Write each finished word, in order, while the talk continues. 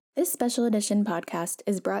This special edition podcast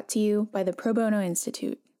is brought to you by the Pro Bono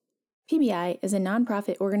Institute. PBI is a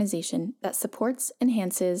nonprofit organization that supports,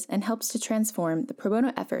 enhances, and helps to transform the pro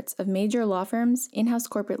bono efforts of major law firms, in-house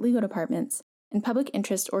corporate legal departments, and public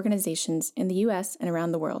interest organizations in the U.S. and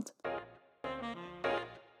around the world.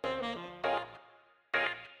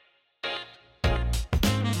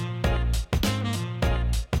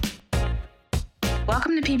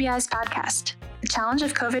 Welcome to PBI's podcast, The Challenge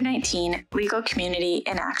of COVID-19, Legal Community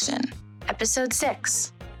in Action, Episode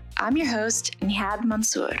 6. I'm your host, Nihad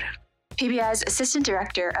Mansour, PBI's Assistant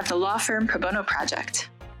Director of the law firm Pro Bono Project.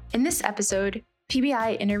 In this episode,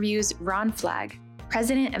 PBI interviews Ron Flagg,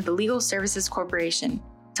 President of the Legal Services Corporation,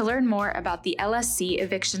 to learn more about the LSC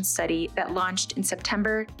eviction study that launched in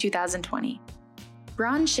September 2020.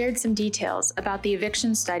 Ron shared some details about the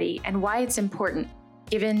eviction study and why it's important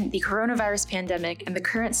given the coronavirus pandemic and the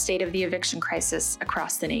current state of the eviction crisis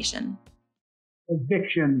across the nation.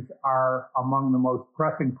 Evictions are among the most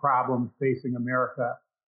pressing problems facing America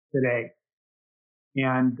today.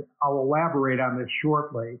 And I'll elaborate on this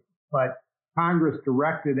shortly, but Congress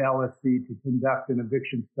directed LSC to conduct an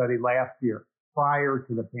eviction study last year prior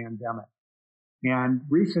to the pandemic. And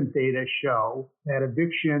recent data show that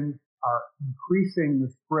evictions are increasing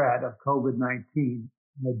the spread of COVID-19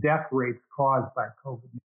 and the death rates caused by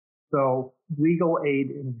COVID-19. So legal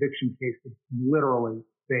aid in eviction cases can literally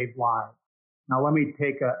save lives. Now let me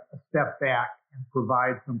take a step back and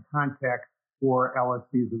provide some context for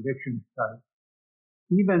LSC's eviction study.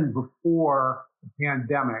 Even before the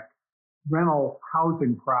pandemic, rental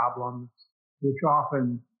housing problems, which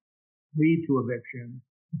often lead to evictions,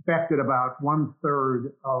 affected about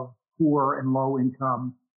 1/3 of poor and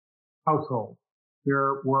low-income households.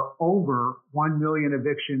 There were over 1 million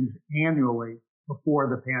evictions annually before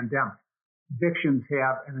the pandemic. Evictions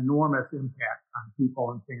have an enormous impact on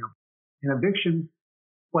people and families. And evictions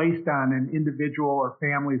placed on an individual or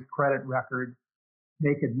family's credit record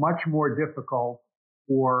make it much more difficult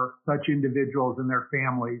for such individuals and their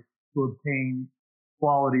families to obtain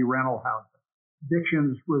quality rental housing.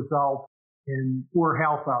 Evictions result in poor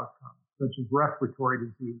health outcomes, such as respiratory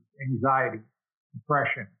disease, anxiety,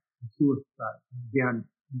 depression, and suicide. Again,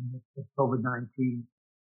 with COVID-19,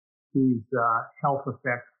 these health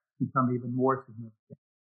effects become even more significant.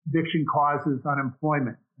 Eviction causes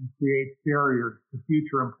unemployment and creates barriers to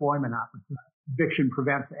future employment opportunities. Eviction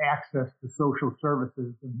prevents access to social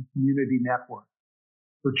services and community networks.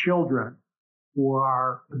 For children who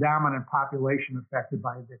are the dominant population affected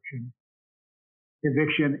by eviction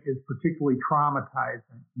is particularly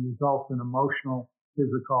traumatizing and results in emotional,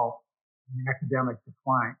 physical, and academic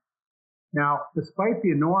decline. Now, despite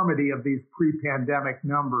the enormity of these pre-pandemic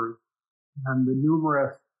numbers and the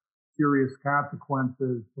numerous serious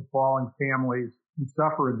consequences befalling families who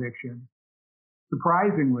suffer eviction,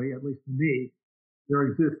 surprisingly, at least to me, there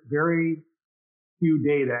exists very few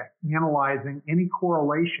data analyzing any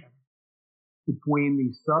correlation between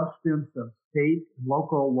the substance of state and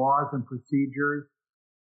local laws and procedures,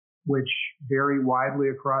 which vary widely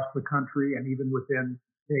across the country and even within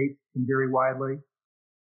states can vary widely.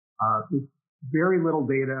 There's very little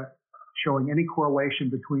data showing any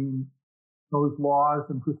correlation between those laws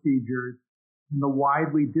and procedures and the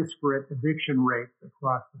widely disparate eviction rates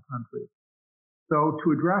across the country. So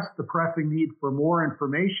to address the pressing need for more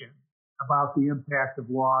information about the impact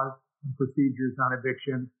of laws and procedures on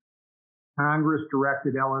eviction, Congress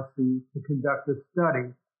directed LSC to conduct a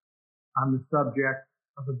study on the subject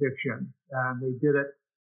of eviction. And they did it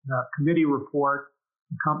in a committee report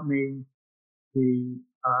accompanying the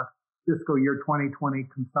fiscal year 2020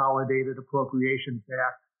 Consolidated Appropriations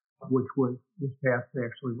Act, which was passed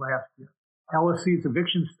actually last year. LSC's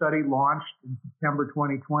eviction study launched in September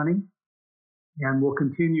 2020 and will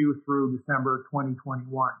continue through December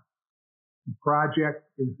 2021. The project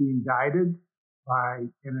is being guided by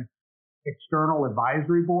an external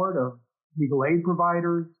advisory board of legal aid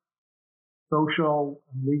providers, social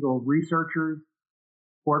and legal researchers,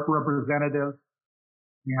 court representatives,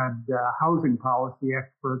 and housing policy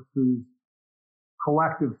experts whose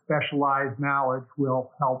collective specialized knowledge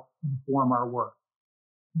will help inform our work.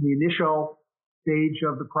 In the initial stage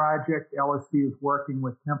of the project, LSC is working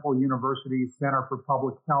with Temple University's Center for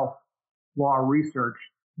Public Health Law Research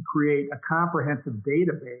to create a comprehensive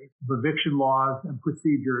database of eviction laws and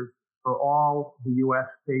procedures for all the U.S.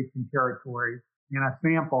 states and territories, and a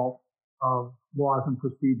sample of laws and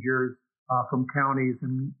procedures from counties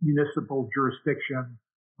and municipal jurisdictions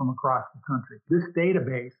from across the country. This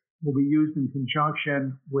database will be used in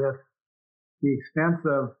conjunction with the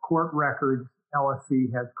extensive court records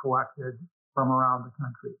LSC has collected from around the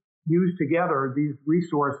country. Used together, these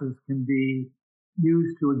resources can be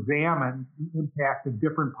used to examine the impact of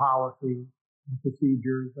different policies and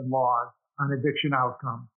procedures and laws on eviction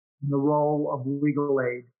outcomes and the role of legal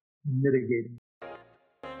aid in mitigating.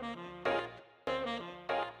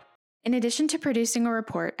 In addition to producing a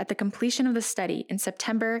report at the completion of the study in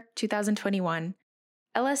September 2021,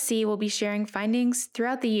 LSC will be sharing findings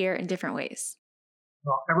throughout the year in different ways.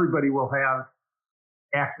 Well, everybody will have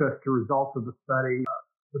access to results of the study.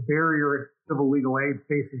 The barrier civil legal aid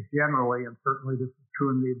faces generally, and certainly this is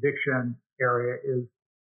true in the eviction area, is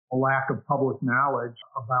a lack of public knowledge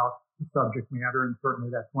about the subject matter, and certainly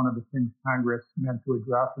that's one of the things Congress meant to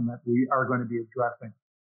address and that we are going to be addressing.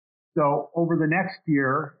 So over the next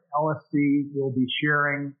year, LSC will be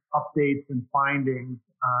sharing updates and findings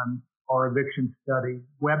on our eviction study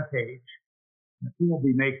webpage. We will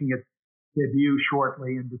be making its debut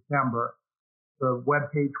shortly in December. The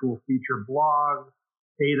webpage will feature blogs,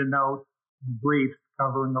 data notes, and briefs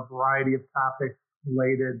covering a variety of topics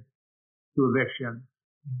related to eviction.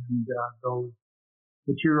 And those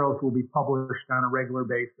materials will be published on a regular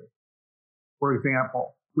basis. For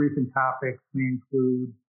example, briefing topics may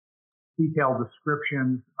include detailed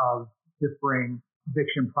descriptions of differing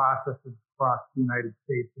eviction processes across the United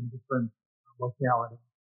States in different localities,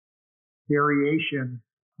 variations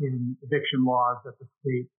in eviction laws at the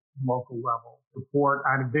state and local level, report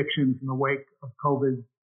on evictions in the wake of the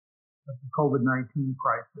COVID-19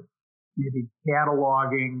 crisis, maybe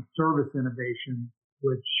cataloging service innovations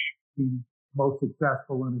which seem most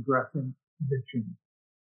successful in addressing evictions,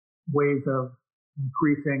 ways of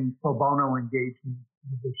increasing pro bono engagement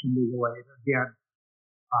in eviction legal aid, again,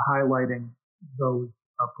 highlighting those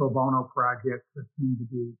pro bono projects that seem to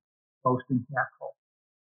be most impactful.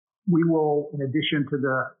 We will, in addition to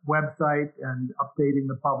the website and updating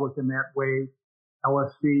the public in that way,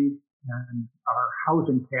 LSC and our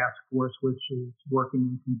housing task force, which is working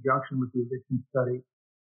in conjunction with the eviction study,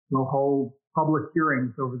 will hold public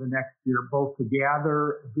hearings over the next year, both to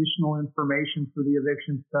gather additional information for the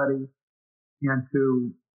eviction study and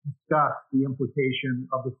to discuss the implication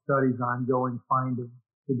of the study's ongoing findings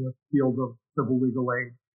to the field of civil legal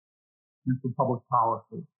aid and for public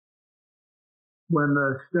policy. When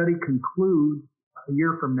the study concludes a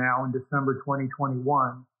year from now in December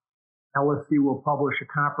 2021, LSC will publish a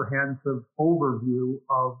comprehensive overview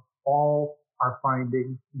of all our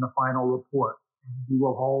findings in the final report. We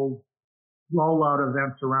will hold rollout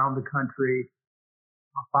events around the country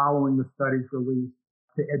following the study's release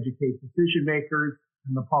to educate decision makers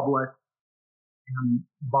and the public and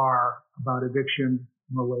bar about eviction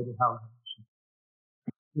and related housing issues.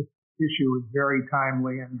 This issue is very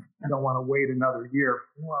timely, and I don't want to wait another year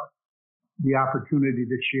for the opportunity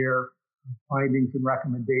to share findings and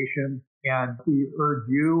recommendations. And we urge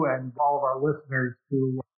you and all of our listeners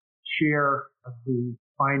to share the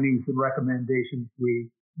findings and recommendations we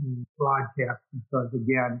broadcast, because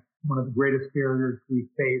again, one of the greatest barriers we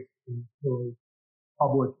face is really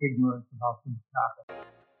public ignorance about these topics.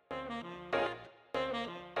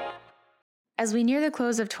 As we near the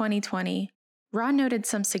close of 2020, Ron noted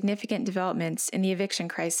some significant developments in the eviction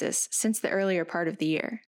crisis since the earlier part of the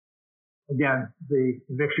year. Again, the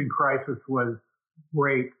eviction crisis was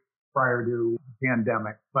great prior to the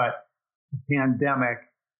pandemic, but the pandemic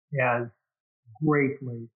has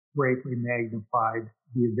greatly magnified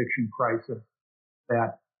the eviction crisis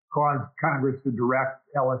that caused Congress to direct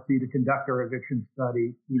LSC to conduct our eviction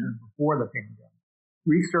study even before the pandemic.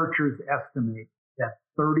 Researchers estimate that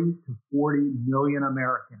 30 to 40 million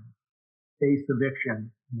Americans face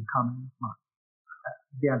eviction in the coming months.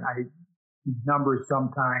 Again, these numbers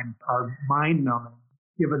sometimes are mind-numbing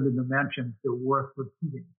given the dimensions. They're worth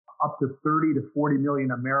repeating. Up to 30 to 40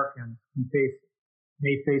 million Americans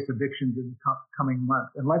may face evictions in the coming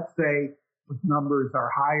months. And let's say the numbers are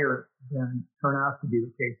higher than turn out to be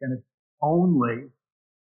the case, and it's only,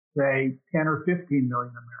 say, 10 or 15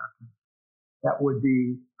 million Americans. That would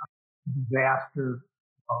be a disaster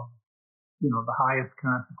of, the highest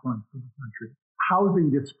consequence for the country. Housing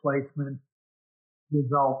displacement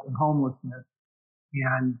result in homelessness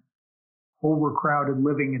and overcrowded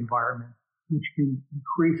living environments, which can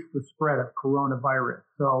increase the spread of coronavirus.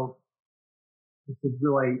 So this is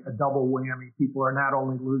really a double whammy. People are not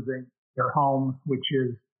only losing their homes, which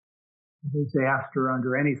is a disaster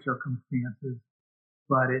under any circumstances,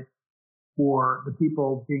 but it's for the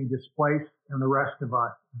people being displaced and the rest of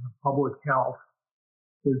us, and the public health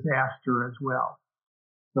disaster as well.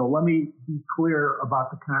 So let me be clear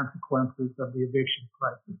about the consequences of the eviction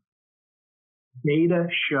crisis. Data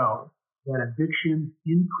show that evictions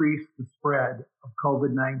increase the spread of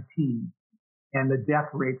COVID-19 and the death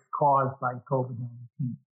rates caused by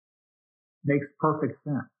COVID-19. Makes perfect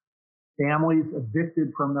sense. Families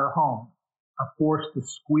evicted from their homes are forced to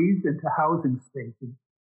squeeze into housing spaces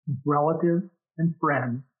with relatives and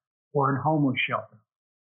friends or in homeless shelters.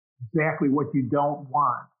 Exactly what you don't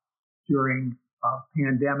want during a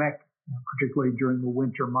pandemic, particularly during the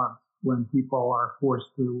winter months when people are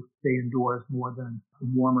forced to stay indoors more than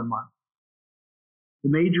in warmer months. The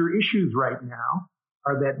major issues right now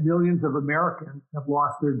are that millions of Americans have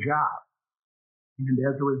lost their jobs and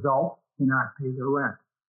as a result cannot pay their rent.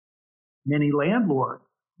 Many landlords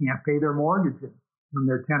can't pay their mortgages when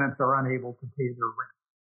their tenants are unable to pay their rent.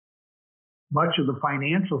 Much of the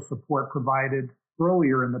financial support provided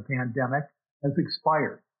earlier in the pandemic has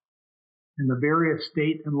expired, and the various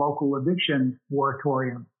state and local eviction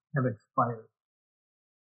moratoriums have expired.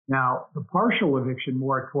 Now, the partial eviction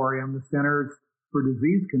moratorium the Centers for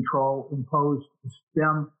Disease Control imposed to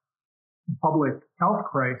stem the public health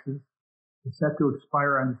crisis is set to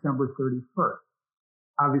expire on December 31st.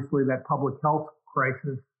 Obviously, that public health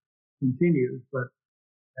crisis continues, but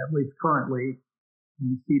at least currently,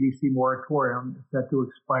 the CDC moratorium is set to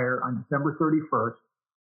expire on December 31st,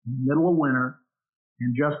 in the middle of winter,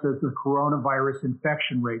 and just as the coronavirus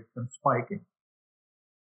infection rates are spiking.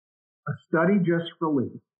 A study just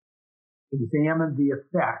released examined the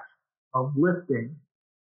effects of lifting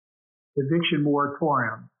eviction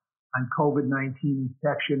moratorium on COVID-19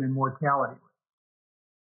 infection and mortality rates.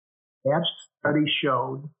 That study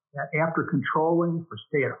showed that after controlling for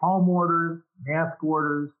stay-at-home orders, mask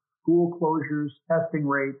orders, school closures, testing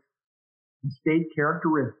rates, and state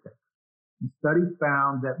characteristics, the study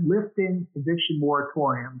found that lifting eviction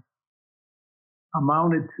moratoriums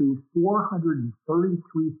amounted to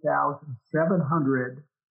 433,700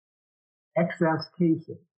 excess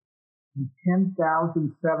cases and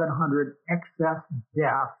 10,700 excess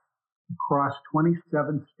deaths across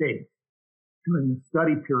 27 states during the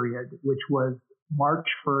study period, which was March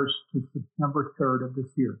 1st to September 3rd of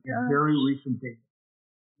this year. Very recent data.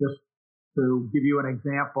 Just to give you an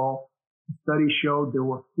example, the study showed there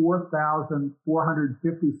were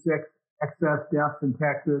 4,456 excess deaths in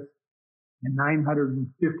Texas and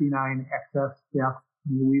 959 excess deaths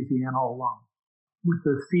in Louisiana alone. With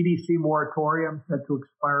the CDC moratorium set to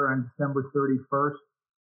expire on December 31st,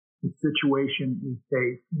 the situation we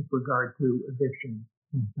face with regard to eviction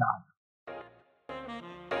is dire.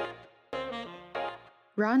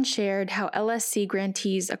 Ron shared how LSC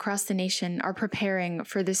grantees across the nation are preparing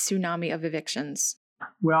for this tsunami of evictions.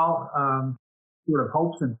 Well, sort of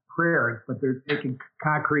hopes and prayers, but they're taking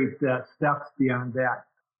concrete steps beyond that.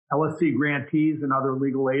 LSC grantees and other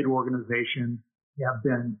legal aid organizations have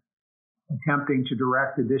been attempting to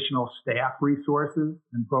direct additional staff resources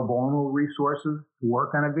and pro bono resources to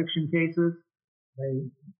work on eviction cases.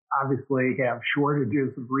 They obviously have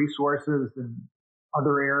shortages of resources in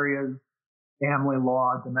other areas, family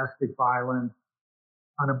law, domestic violence,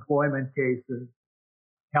 unemployment cases,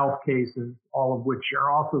 health cases, all of which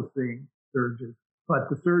are also seeing surges. But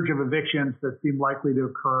the surge of evictions that seem likely to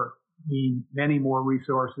occur mean many more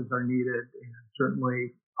resources are needed, and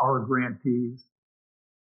certainly our grantees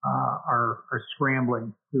are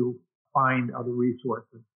scrambling to find other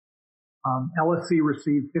resources. LSC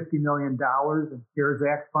received $50 million in CARES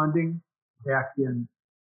Act funding back in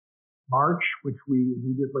March, which we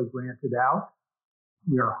immediately granted out.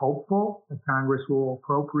 We are hopeful that Congress will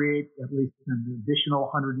appropriate at least an additional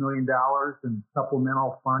 $100 million in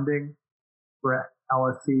supplemental funding for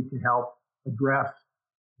LSC to help address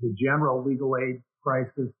the general legal aid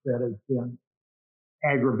crisis that has been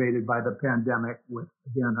aggravated by the pandemic, with,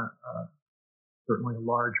 again, certainly a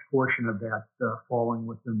large portion of that falling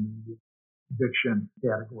within the eviction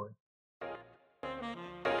category.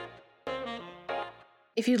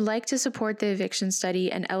 If you'd like to support the eviction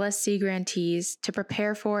study and LSC grantees to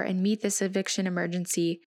prepare for and meet this eviction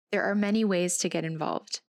emergency, there are many ways to get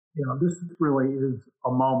involved. This really is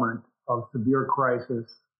a moment of severe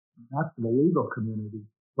crisis, not for the legal community,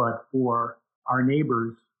 but for our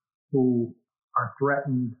neighbors who are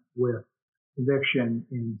threatened with eviction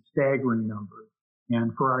in staggering numbers,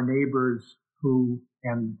 and for our neighbors who,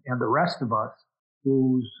 and the rest of us,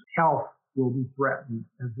 whose health will be threatened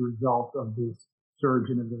as a result of this surge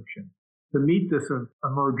in eviction. To meet this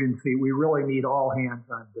emergency, we really need all hands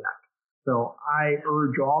on deck. So I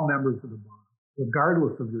urge all members of the bar,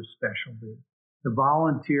 regardless of their specialty, to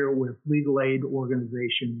volunteer with legal aid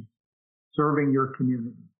organizations serving your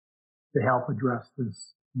community to help address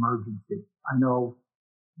this emergency. I know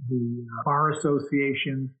the bar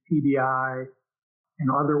associations, PBI, and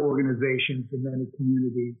other organizations in many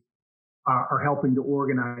communities are helping to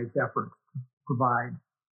organize efforts to provide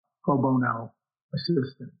pro bono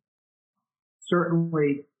assistance.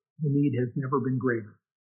 Certainly, the need has never been greater.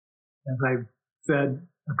 as I've said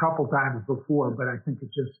a couple times before, but I think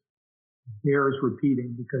it just bears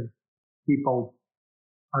repeating because people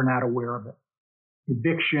are not aware of it.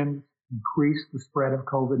 Evictions increase the spread of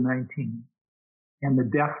COVID-19 and the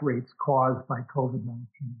death rates caused by COVID-19.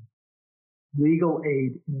 Legal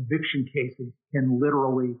aid in eviction cases can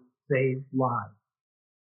literally save lives.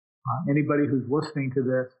 Anybody who's listening to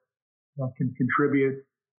this can contribute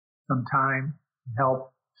some time to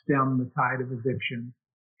help stem the tide of eviction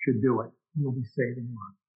should do it. You'll be saving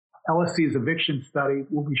lives. LSC's eviction study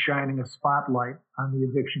will be shining a spotlight on the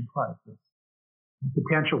eviction crisis,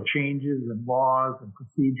 potential changes in laws and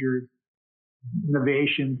procedures,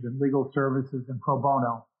 innovations in legal services and pro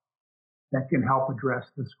bono that can help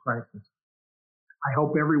address this crisis. I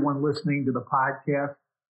hope everyone listening to the podcast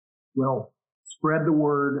will spread the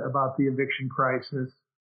word about the eviction crisis,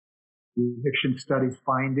 the eviction study's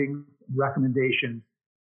findings and recommendations,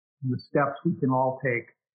 and the steps we can all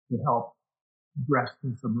take to help address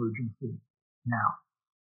this emergency now.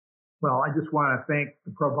 Well, I just want to thank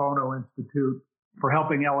the Pro Bono Institute for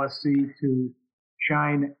helping LSC to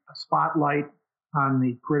shine a spotlight on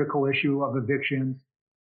the critical issue of evictions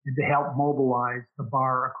and to help mobilize the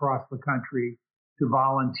bar across the country to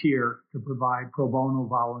volunteer, to provide pro bono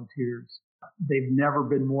volunteers. They've never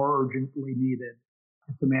been more urgently needed.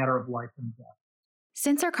 It's a matter of life and death.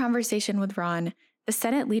 Since our conversation with Ron, the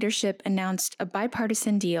Senate leadership announced a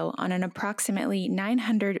bipartisan deal on an approximately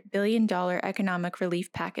 $900 billion economic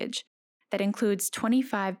relief package that includes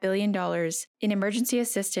 $25 billion in emergency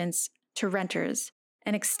assistance to renters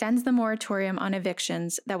and extends the moratorium on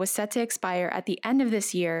evictions that was set to expire at the end of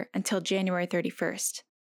this year until January 31st.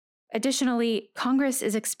 Additionally, Congress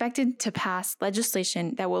is expected to pass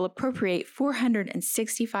legislation that will appropriate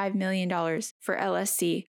 $465 million for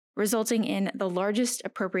LSC, resulting in the largest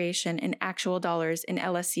appropriation in actual dollars in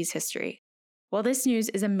LSC's history. While this news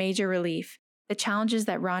is a major relief, the challenges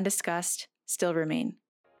that Ron discussed still remain.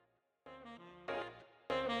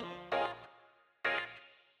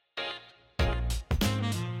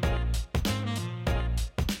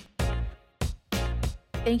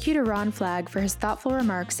 Thank you to Ron Flagg for his thoughtful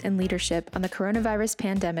remarks and leadership on the coronavirus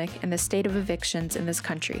pandemic and the state of evictions in this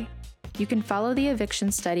country. You can follow the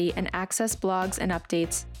eviction study and access blogs and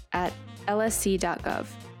updates at lsc.gov.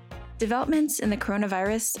 Developments in the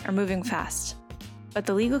coronavirus are moving fast, but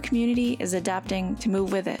the legal community is adapting to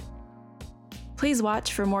move with it. Please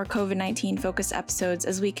watch for more COVID-19 focused episodes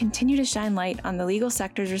as we continue to shine light on the legal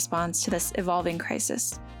sector's response to this evolving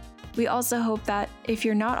crisis. We also hope that, if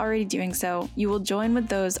you're not already doing so, you will join with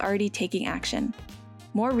those already taking action.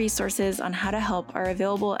 More resources on how to help are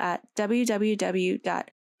available at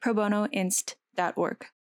www.probonoinst.org.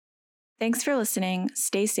 Thanks for listening,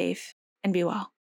 stay safe, and be well.